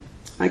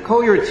I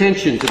call your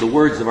attention to the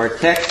words of our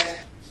text,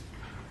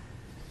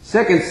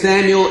 2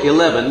 Samuel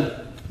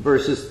 11,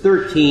 verses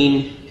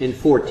 13 and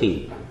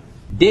 14.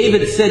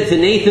 David said to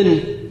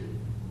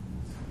Nathan,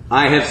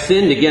 I have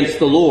sinned against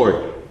the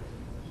Lord.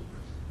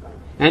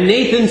 And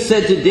Nathan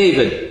said to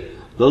David,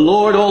 the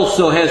Lord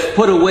also has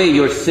put away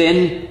your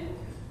sin.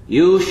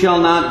 You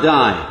shall not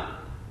die.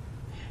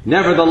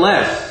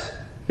 Nevertheless,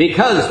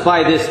 because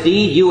by this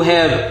deed you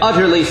have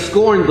utterly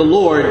scorned the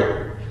Lord,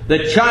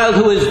 the child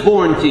who is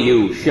born to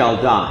you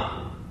shall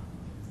die.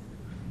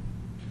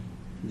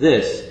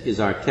 This is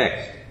our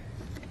text.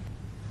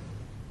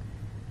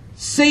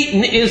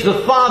 Satan is the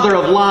father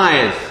of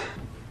lies.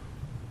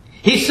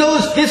 He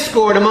sows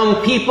discord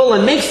among people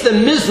and makes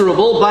them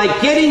miserable by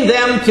getting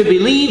them to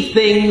believe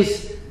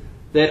things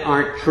that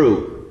aren't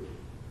true.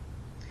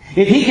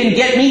 If he can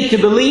get me to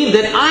believe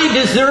that I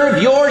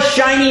deserve your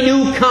shiny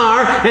new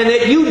car and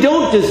that you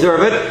don't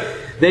deserve it,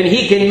 then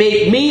he can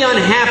make me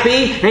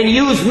unhappy and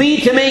use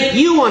me to make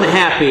you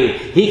unhappy.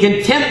 He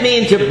can tempt me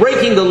into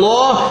breaking the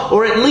law,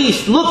 or at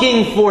least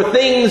looking for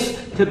things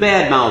to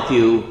badmouth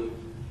you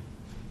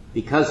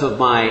because of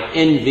my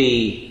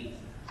envy,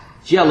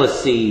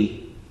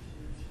 jealousy,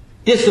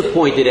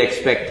 disappointed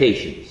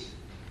expectations.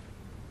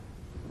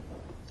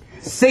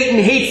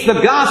 Satan hates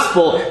the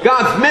gospel,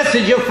 God's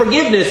message of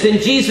forgiveness in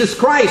Jesus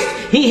Christ.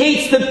 He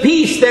hates the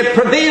peace that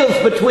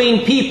prevails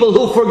between people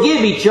who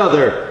forgive each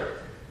other.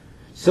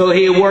 So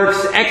he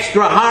works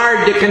extra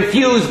hard to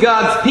confuse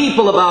God's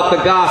people about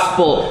the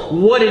gospel,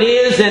 what it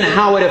is and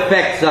how it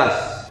affects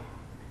us.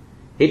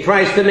 He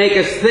tries to make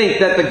us think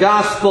that the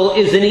gospel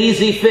is an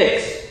easy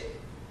fix,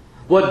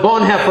 what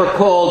Bonhoeffer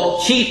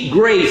called cheap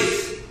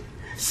grace.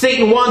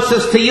 Satan wants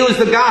us to use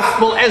the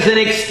gospel as an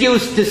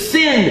excuse to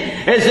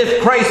sin, as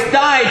if Christ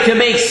died to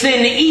make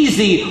sin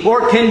easy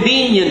or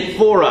convenient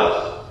for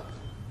us.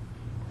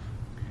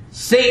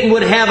 Satan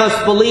would have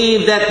us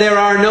believe that there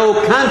are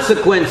no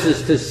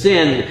consequences to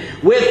sin,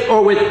 with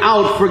or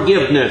without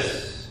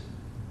forgiveness.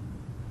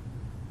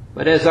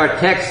 But as our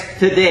text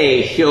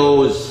today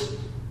shows,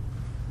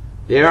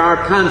 there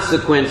are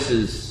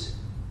consequences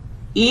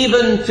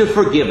even to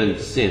forgiven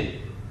sin.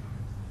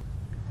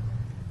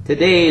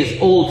 Today's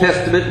Old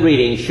Testament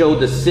reading showed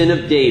the sin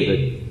of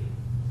David,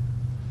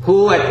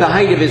 who at the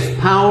height of his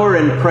power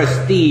and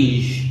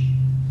prestige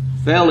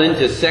fell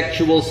into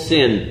sexual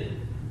sin,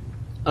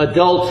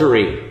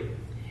 adultery,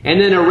 and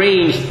then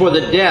arranged for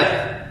the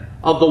death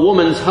of the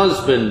woman's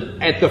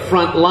husband at the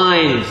front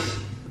lines.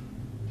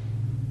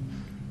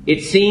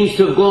 It seems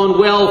to have gone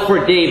well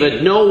for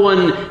David. No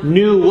one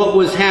knew what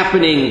was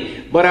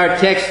happening, but our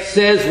text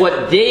says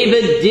what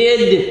David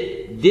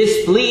did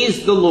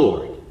displeased the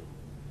Lord.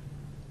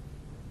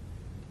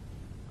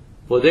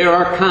 For there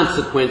are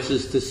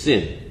consequences to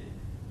sin.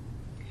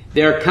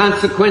 There are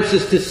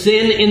consequences to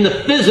sin in the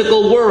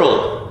physical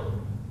world.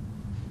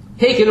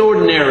 Take an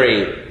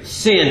ordinary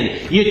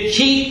sin. You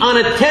cheat on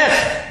a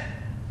test,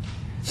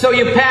 so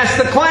you pass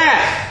the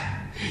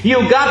class.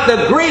 You got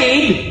the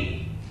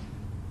grade,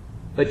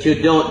 but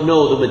you don't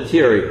know the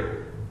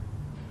material.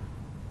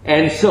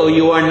 And so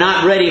you are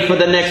not ready for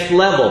the next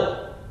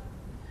level.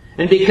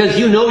 And because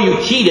you know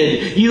you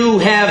cheated, you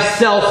have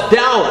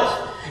self-doubt.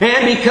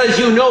 And because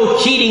you know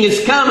cheating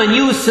is common,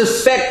 you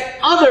suspect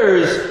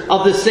others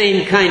of the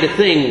same kind of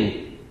thing.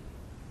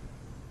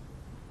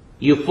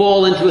 You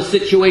fall into a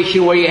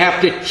situation where you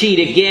have to cheat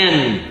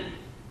again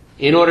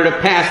in order to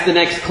pass the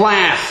next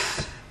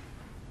class.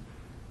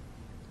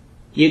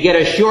 You get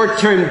a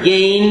short-term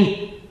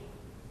gain,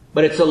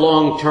 but it's a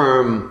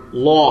long-term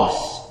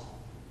loss.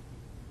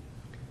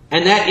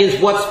 And that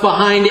is what's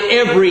behind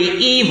every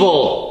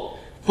evil.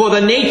 For the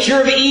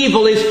nature of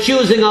evil is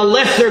choosing a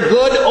lesser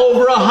good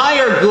over a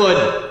higher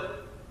good.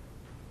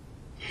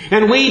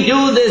 And we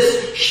do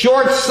this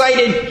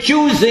short-sighted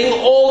choosing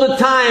all the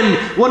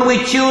time when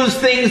we choose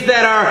things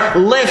that are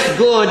less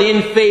good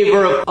in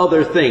favor of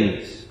other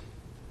things.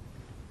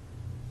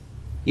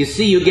 You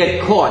see, you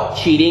get caught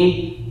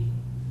cheating,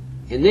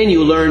 and then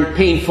you learn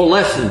painful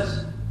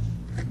lessons.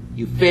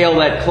 You fail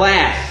that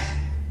class,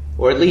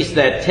 or at least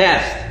that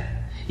test.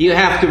 You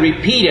have to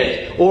repeat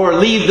it, or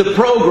leave the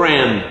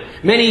program.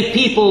 Many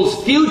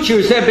people's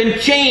futures have been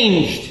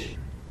changed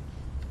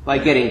by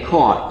getting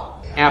caught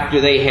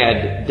after they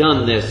had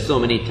done this so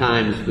many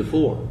times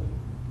before.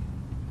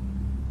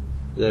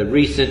 The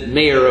recent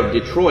mayor of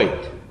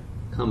Detroit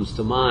comes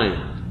to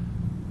mind.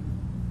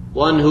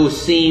 One who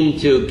seemed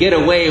to get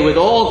away with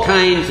all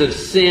kinds of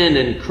sin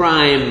and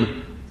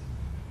crime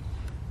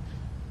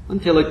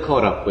until it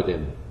caught up with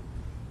him.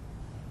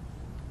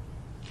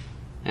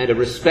 And a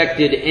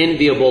respected,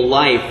 enviable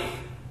life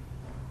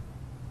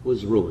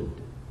was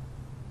ruined.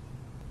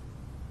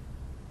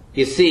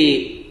 You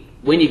see,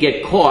 when you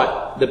get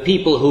caught, the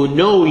people who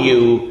know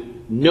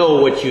you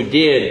know what you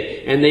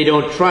did, and they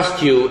don't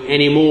trust you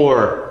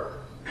anymore.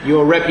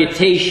 Your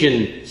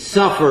reputation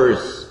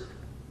suffers.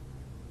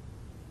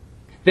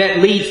 that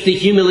leads to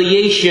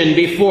humiliation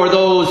before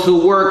those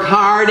who work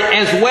hard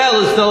as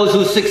well as those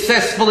who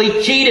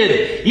successfully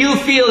cheated. You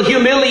feel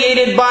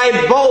humiliated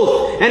by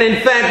both. And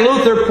in fact,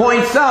 Luther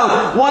points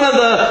out one of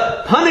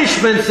the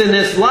punishments in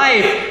this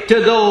life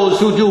to those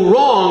who do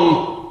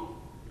wrong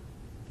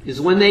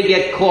is when they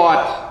get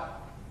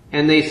caught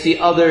and they see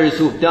others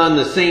who've done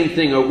the same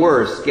thing or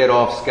worse get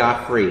off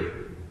scot-free.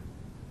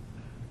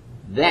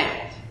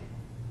 That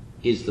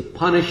is the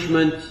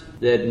punishment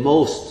that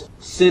most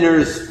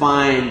sinners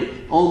find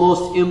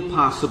almost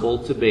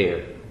impossible to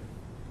bear.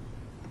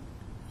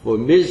 For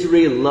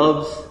misery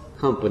loves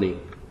company.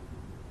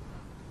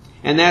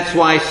 And that's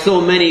why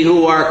so many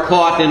who are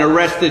caught and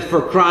arrested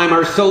for crime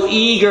are so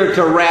eager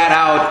to rat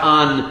out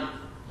on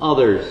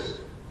others.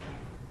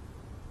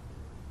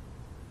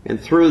 And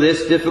through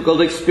this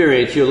difficult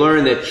experience, you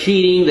learn that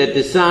cheating, that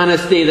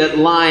dishonesty, that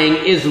lying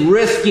is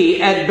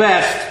risky at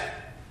best.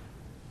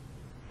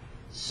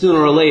 Sooner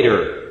or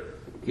later,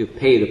 you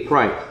pay the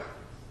price.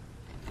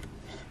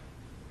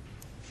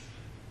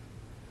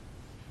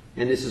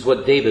 And this is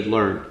what David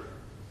learned.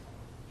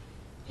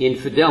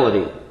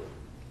 Infidelity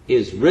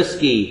is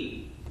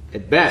risky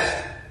at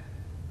best.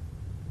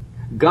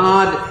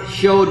 God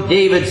showed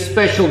David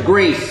special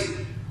grace,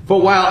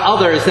 for while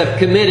others have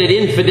committed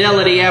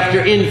infidelity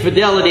after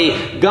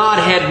infidelity, God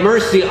had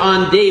mercy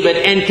on David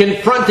and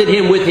confronted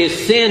him with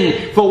his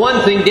sin. For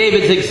one thing,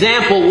 David's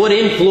example would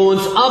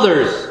influence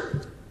others.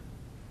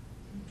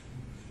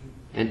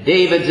 And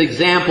David's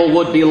example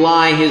would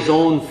belie his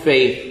own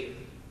faith.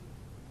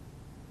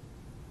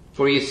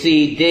 For you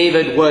see,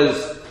 David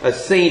was a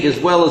saint as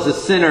well as a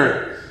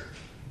sinner.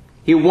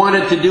 He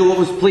wanted to do what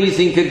was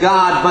pleasing to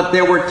God, but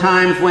there were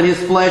times when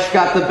his flesh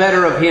got the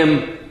better of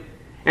him.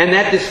 And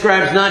that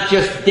describes not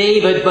just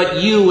David,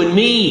 but you and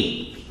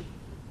me.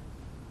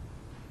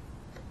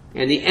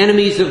 And the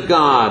enemies of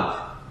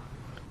God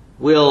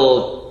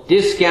will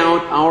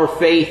discount our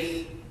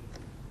faith,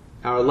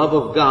 our love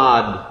of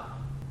God,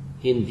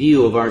 in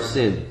view of our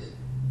sins.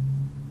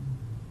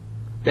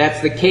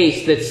 That's the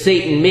case that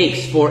Satan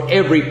makes for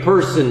every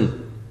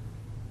person.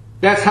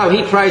 That's how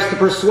he tries to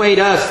persuade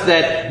us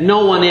that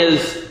no one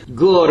is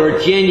good or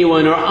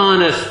genuine or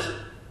honest.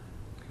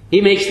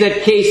 He makes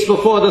that case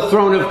before the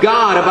throne of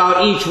God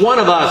about each one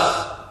of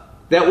us,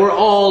 that we're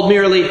all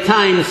merely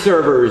time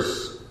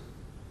servers,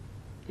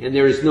 and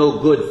there is no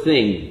good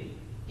thing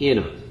in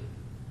us.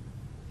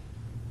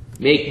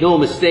 Make no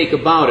mistake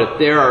about it,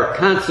 there are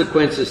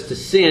consequences to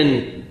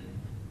sin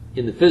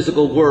in the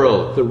physical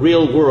world, the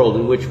real world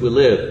in which we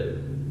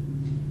live.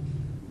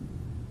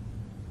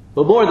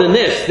 But more than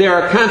this, there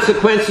are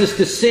consequences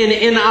to sin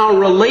in our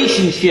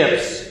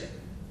relationships.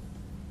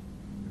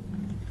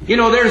 You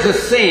know, there's a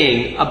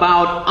saying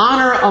about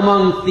honor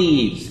among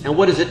thieves. And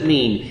what does it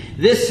mean?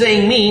 This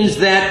saying means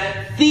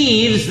that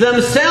thieves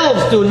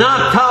themselves do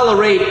not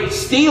tolerate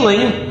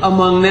stealing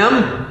among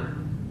them.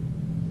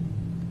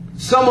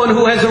 Someone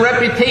who has a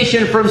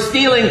reputation from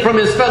stealing from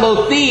his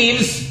fellow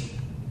thieves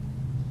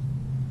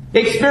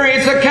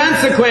experience a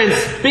consequence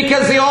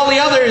because all the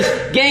others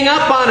gang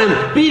up on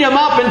him, beat him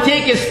up, and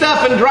take his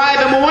stuff and drive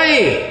him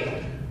away.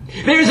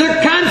 There's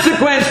a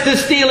consequence to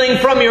stealing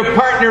from your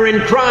partner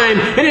in crime,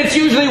 and it's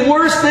usually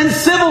worse than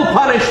civil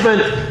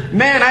punishment.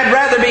 Man, I'd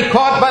rather be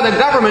caught by the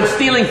government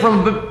stealing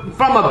from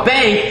a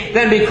bank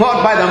than be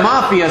caught by the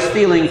mafia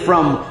stealing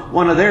from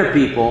one of their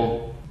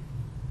people.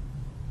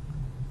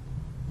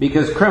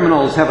 Because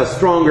criminals have a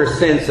stronger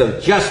sense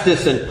of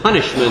justice and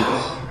punishment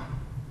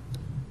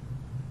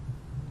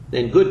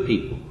than good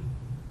people.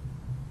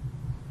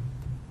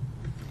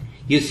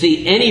 You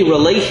see, any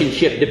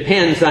relationship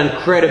depends on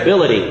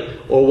credibility,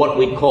 or what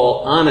we call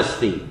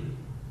honesty.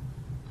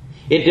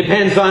 It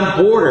depends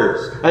on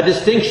borders, a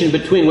distinction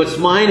between what's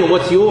mine and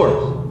what's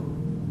yours.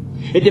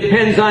 It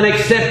depends on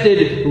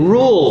accepted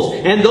rules,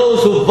 and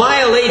those who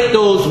violate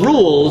those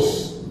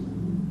rules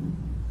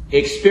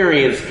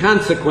experience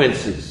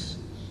consequences.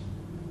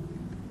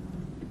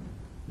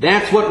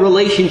 That's what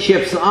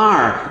relationships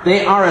are.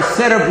 They are a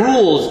set of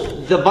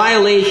rules, the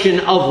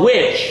violation of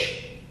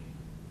which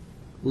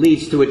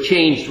leads to a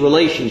changed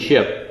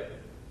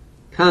relationship.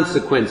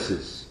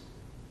 Consequences,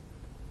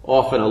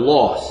 often a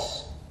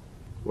loss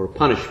or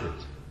punishment.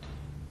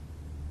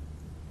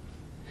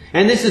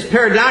 And this is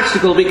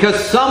paradoxical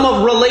because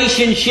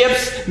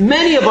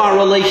many of our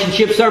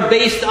relationships are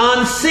based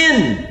on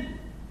sin.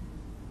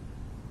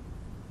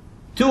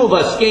 Two of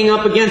us gang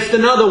up against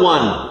another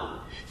one.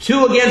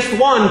 Two against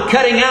one,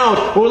 cutting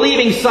out or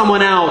leaving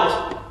someone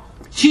out.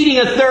 Cheating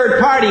a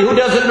third party who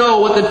doesn't know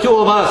what the two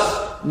of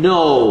us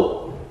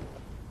know.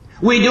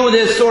 We do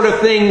this sort of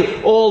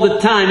thing all the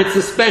time. It's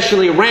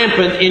especially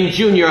rampant in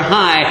junior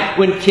high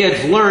when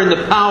kids learn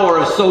the power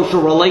of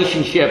social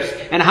relationships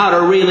and how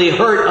to really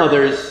hurt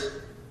others.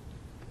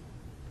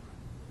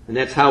 And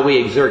that's how we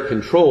exert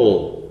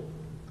control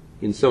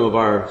in some of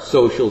our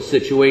social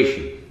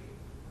situations.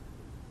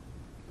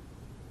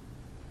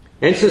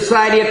 And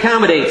society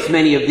accommodates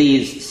many of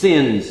these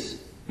sins,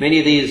 many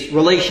of these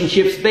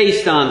relationships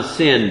based on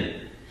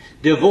sin.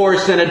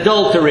 Divorce and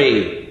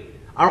adultery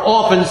are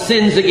often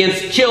sins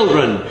against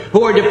children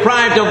who are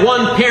deprived of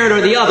one parent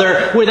or the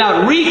other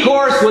without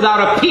recourse,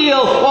 without appeal,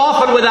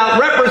 often without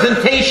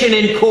representation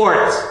in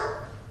court.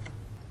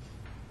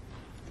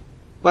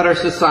 But our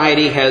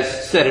society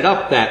has set it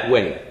up that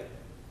way.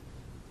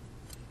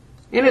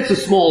 And it's a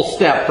small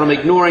step from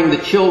ignoring the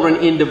children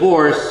in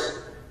divorce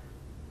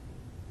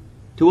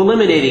to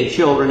eliminating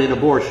children in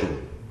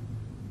abortion.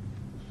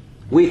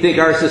 We think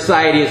our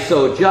society is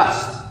so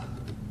just.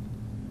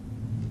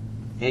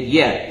 And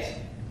yet,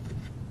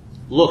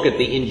 look at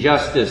the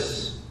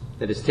injustice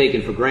that is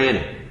taken for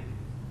granted.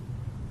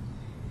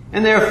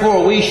 And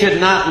therefore, we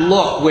should not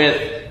look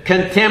with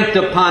contempt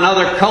upon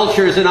other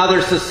cultures and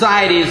other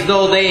societies,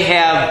 though they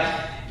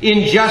have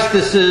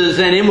injustices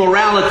and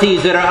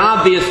immoralities that are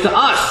obvious to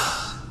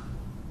us.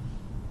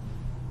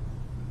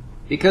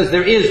 Because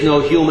there is no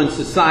human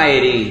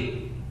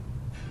society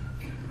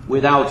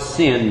without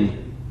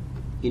sin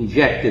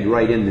injected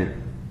right in there.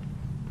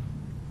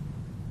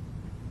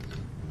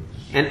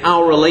 And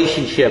our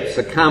relationships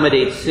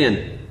accommodate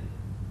sin.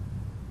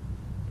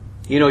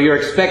 You know, you're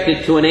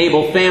expected to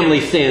enable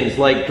family sins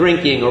like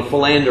drinking or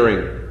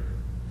philandering.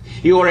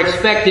 You are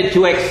expected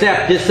to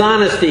accept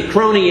dishonesty,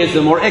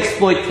 cronyism, or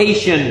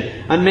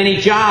exploitation on many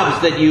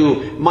jobs that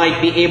you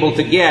might be able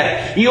to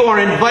get. You are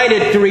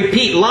invited to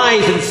repeat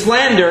lies and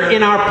slander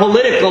in our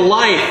political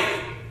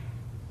life.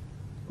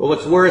 But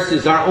what's worse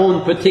is our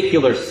own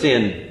particular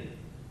sin.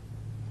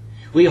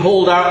 We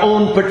hold our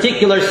own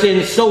particular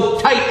sin so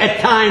tight at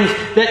times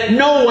that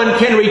no one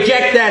can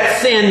reject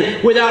that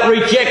sin without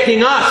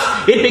rejecting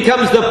us. It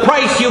becomes the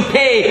price you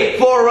pay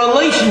for a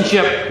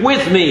relationship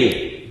with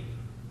me.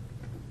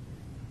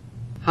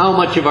 How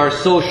much of our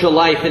social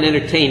life and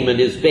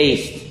entertainment is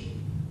based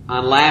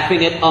on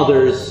laughing at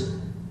others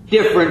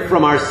different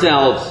from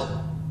ourselves?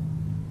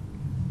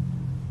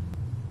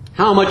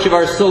 How much of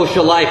our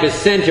social life is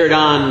centered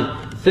on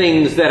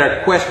things that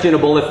are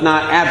questionable, if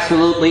not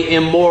absolutely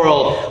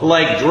immoral,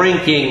 like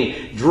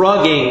drinking,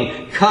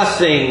 drugging,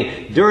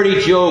 cussing, dirty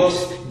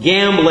jokes,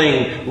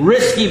 gambling,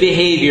 risky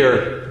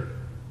behavior?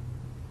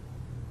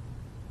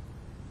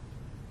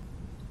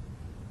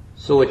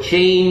 So a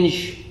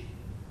change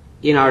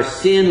in our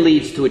sin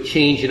leads to a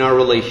change in our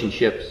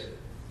relationships.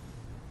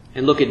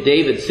 And look at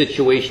David's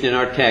situation in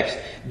our text.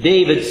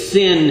 David's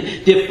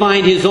sin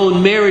defined his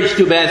own marriage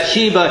to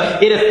Bathsheba.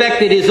 It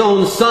affected his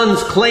own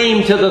son's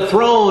claim to the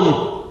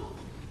throne.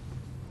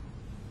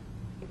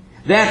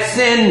 That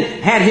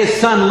sin, had his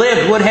son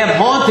lived, would have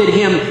haunted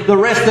him the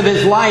rest of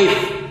his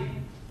life.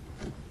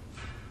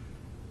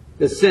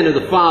 The sin of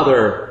the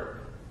father,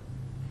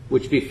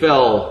 which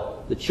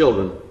befell the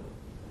children.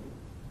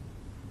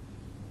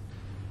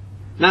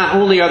 Not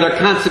only are there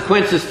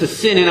consequences to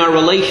sin in our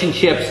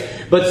relationships,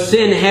 but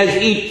sin has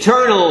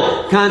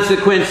eternal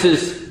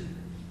consequences.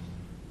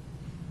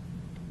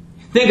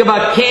 Think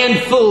about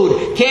canned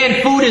food.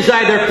 Canned food is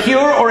either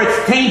pure or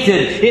it's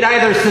tainted. It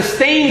either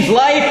sustains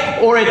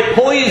life or it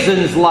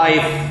poisons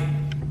life.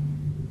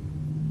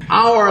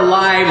 Our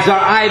lives are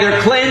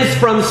either cleansed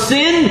from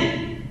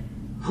sin,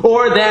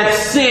 or that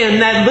sin,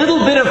 that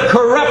little bit of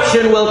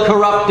corruption, will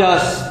corrupt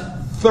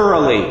us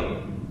thoroughly.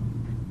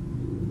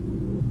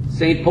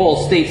 St.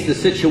 Paul states the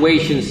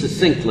situation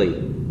succinctly.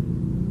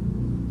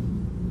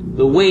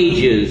 The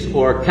wages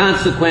or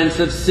consequence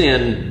of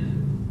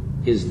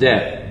sin is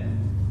death.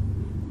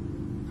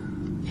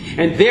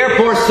 And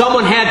therefore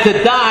someone had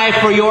to die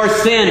for your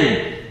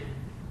sin.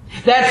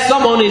 That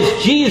someone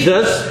is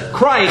Jesus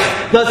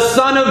Christ, the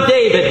Son of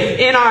David.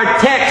 In our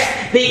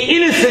text, the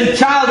innocent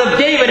child of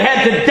David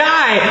had to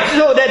die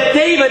so that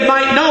David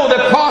might know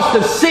the cost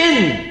of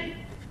sin.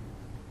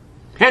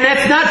 And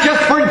that's not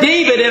just for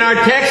David in our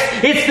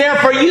text, it's there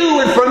for you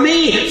and for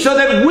me, so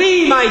that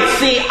we might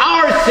see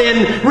our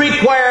sin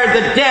required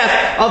the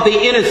death of the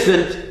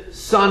innocent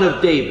Son of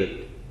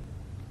David.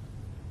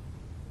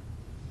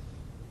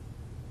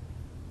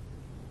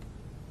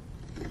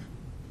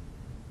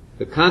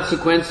 The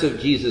consequence of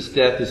Jesus'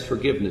 death is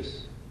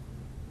forgiveness,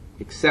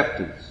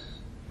 acceptance,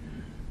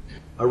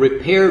 a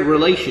repaired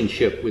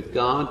relationship with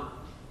God,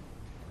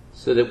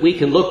 so that we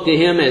can look to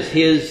Him as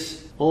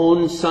His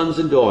own sons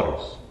and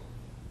daughters.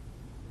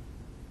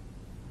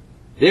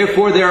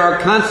 Therefore, there are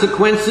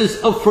consequences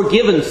of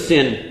forgiven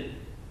sin.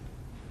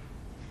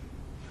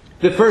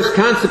 The first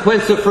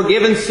consequence of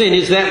forgiven sin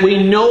is that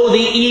we know the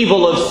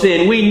evil of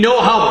sin. We know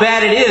how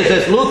bad it is,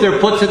 as Luther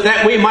puts it,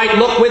 that we might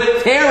look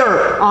with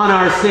terror on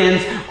our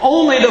sins.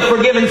 Only the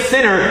forgiven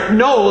sinner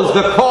knows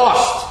the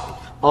cost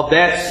of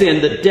that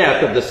sin, the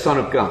death of the Son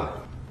of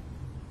God.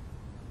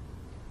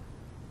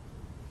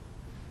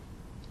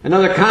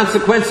 Another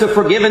consequence of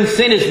forgiven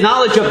sin is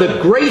knowledge of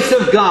the grace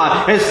of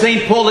God, as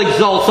St. Paul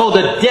exalts. Oh,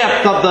 the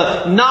depth of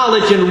the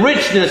knowledge and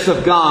richness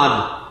of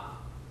God.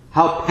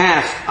 How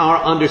past our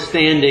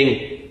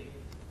understanding.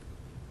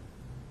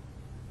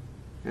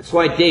 That's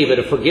why David,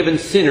 a forgiven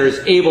sinner, is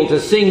able to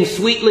sing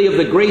sweetly of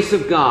the grace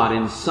of God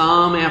in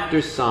psalm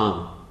after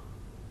psalm.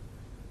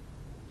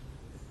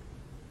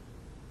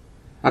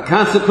 A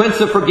consequence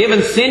of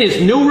forgiven sin is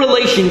new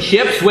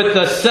relationships with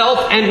the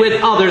self and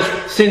with others.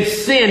 Since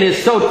sin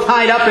is so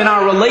tied up in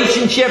our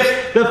relationships,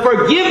 the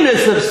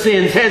forgiveness of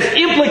sins has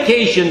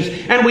implications,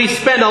 and we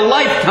spend a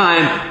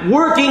lifetime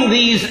working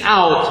these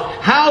out.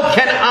 How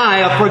can I,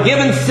 a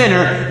forgiven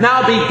sinner,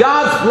 now be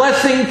God's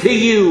blessing to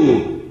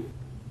you?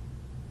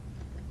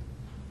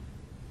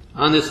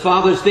 On this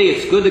Father's Day,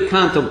 it's good to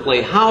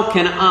contemplate, how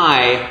can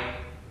I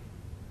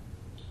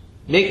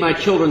make my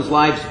children's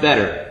lives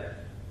better?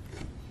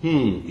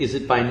 Is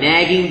it by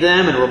nagging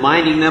them and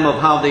reminding them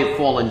of how they've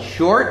fallen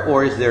short,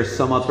 or is there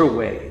some other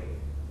way?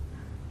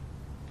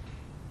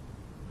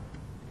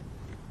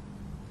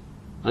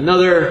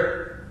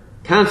 Another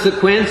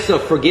consequence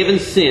of forgiven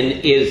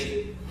sin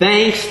is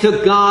thanks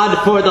to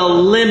God for the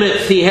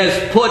limits He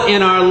has put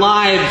in our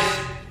lives.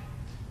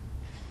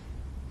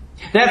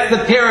 That's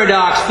the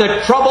paradox,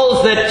 the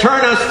troubles that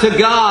turn us to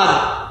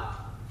God.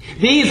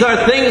 These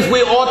are things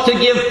we ought to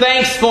give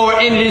thanks for,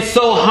 and it is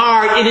so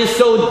hard, it is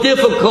so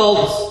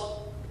difficult.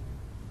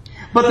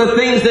 But the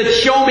things that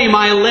show me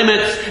my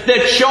limits,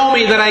 that show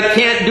me that I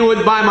can't do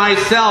it by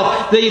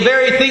myself, the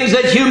very things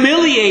that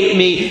humiliate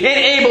me,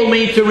 enable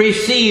me to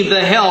receive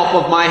the help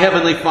of my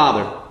Heavenly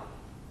Father.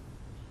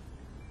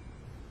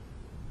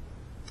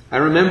 I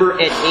remember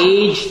at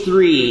age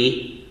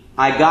 3,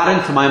 I got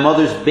into my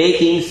mother's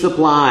baking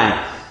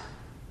supplies.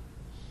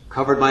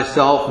 Covered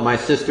myself and my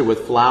sister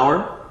with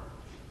flour.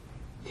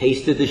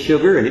 Tasted the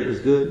sugar, and it was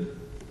good.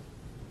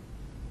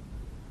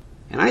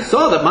 And I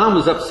saw that Mom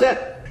was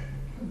upset.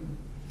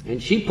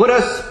 And she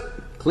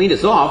cleaned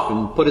us off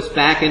and put us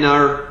back in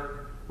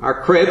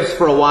our cribs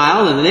for a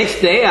while. And the next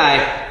day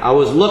I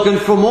was looking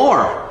for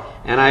more.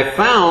 And I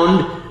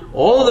found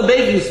all of the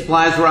baking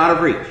supplies were out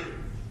of reach.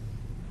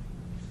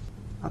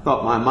 I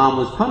thought my mom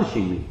was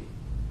punishing me.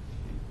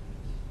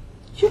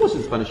 She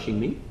wasn't punishing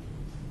me.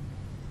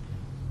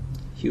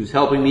 She was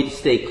helping me to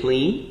stay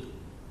clean.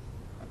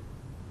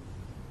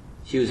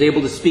 She was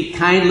able to speak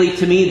kindly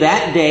to me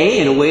that day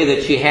in a way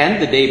that she hadn't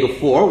the day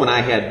before when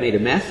I had made a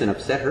mess and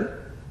upset her.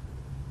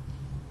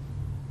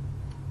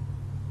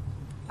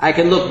 I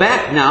can look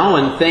back now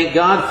and thank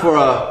God for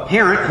a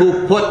parent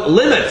who put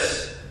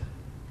limits,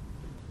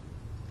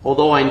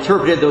 although I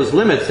interpreted those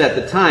limits at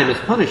the time as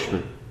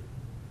punishment.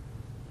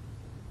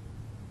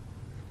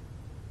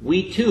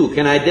 We too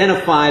can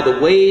identify the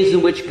ways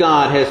in which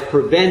God has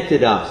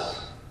prevented us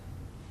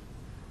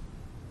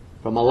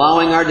from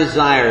allowing our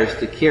desires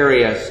to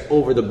carry us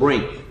over the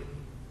brink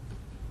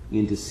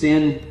into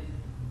sin,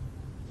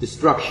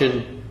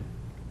 destruction,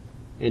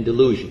 and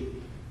delusion.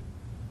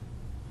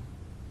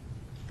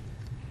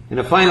 And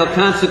a final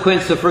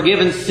consequence of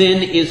forgiven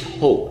sin is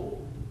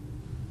hope.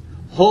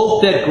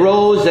 Hope that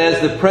grows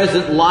as the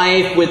present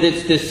life with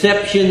its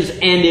deceptions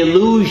and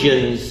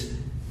illusions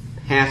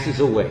passes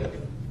away.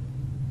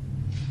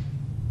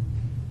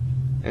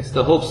 That's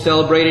the hope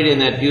celebrated in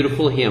that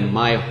beautiful hymn.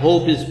 My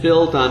hope is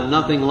built on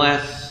nothing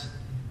less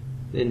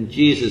than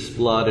Jesus'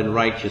 blood and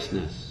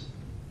righteousness.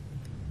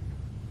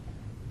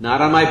 Not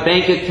on my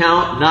bank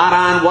account, not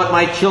on what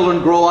my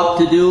children grow up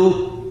to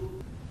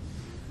do,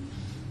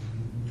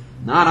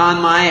 not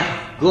on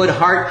my good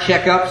heart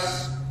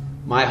checkups.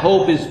 My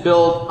hope is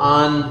built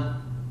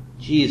on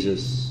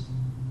Jesus,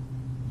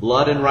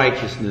 blood and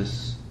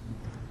righteousness,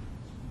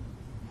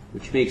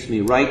 which makes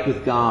me right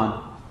with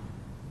God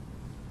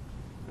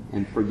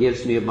and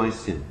forgives me of my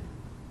sin.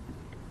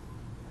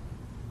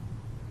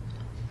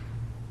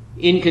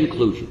 In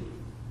conclusion,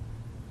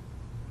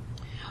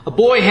 a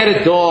boy had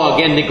a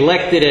dog and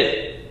neglected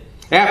it.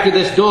 After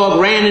this dog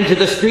ran into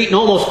the street and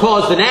almost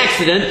caused an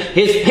accident,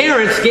 his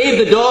parents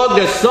gave the dog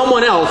to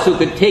someone else who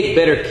could take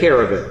better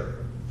care of it.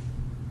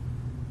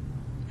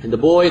 And the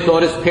boy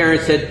thought his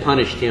parents had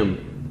punished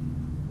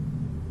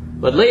him,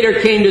 but later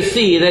came to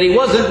see that he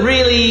wasn't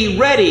really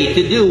ready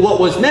to do what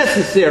was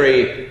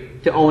necessary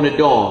to own a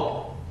dog.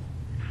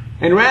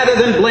 And rather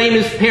than blame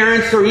his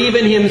parents or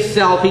even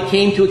himself, he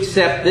came to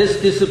accept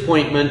this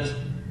disappointment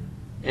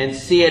and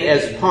see it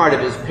as part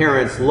of his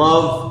parents'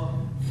 love,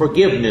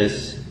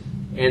 forgiveness,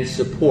 and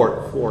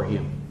support for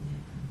him.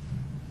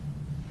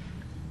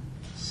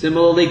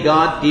 Similarly,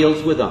 God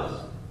deals with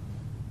us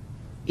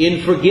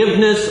in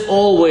forgiveness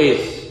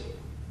always,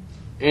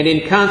 and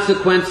in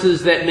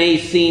consequences that may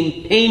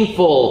seem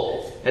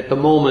painful at the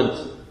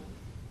moment,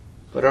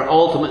 but are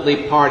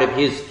ultimately part of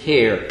His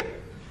care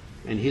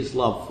and His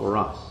love for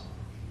us.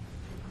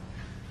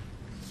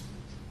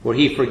 For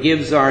He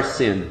forgives our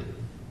sin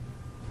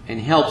and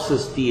helps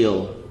us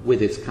deal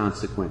with its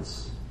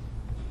consequence.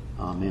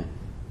 Amen.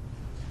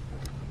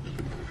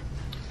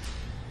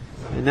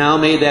 And now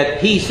may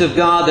that peace of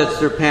God that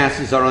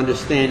surpasses our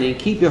understanding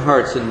keep your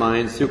hearts and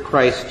minds through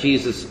Christ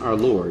Jesus our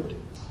Lord.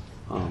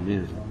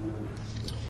 Amen.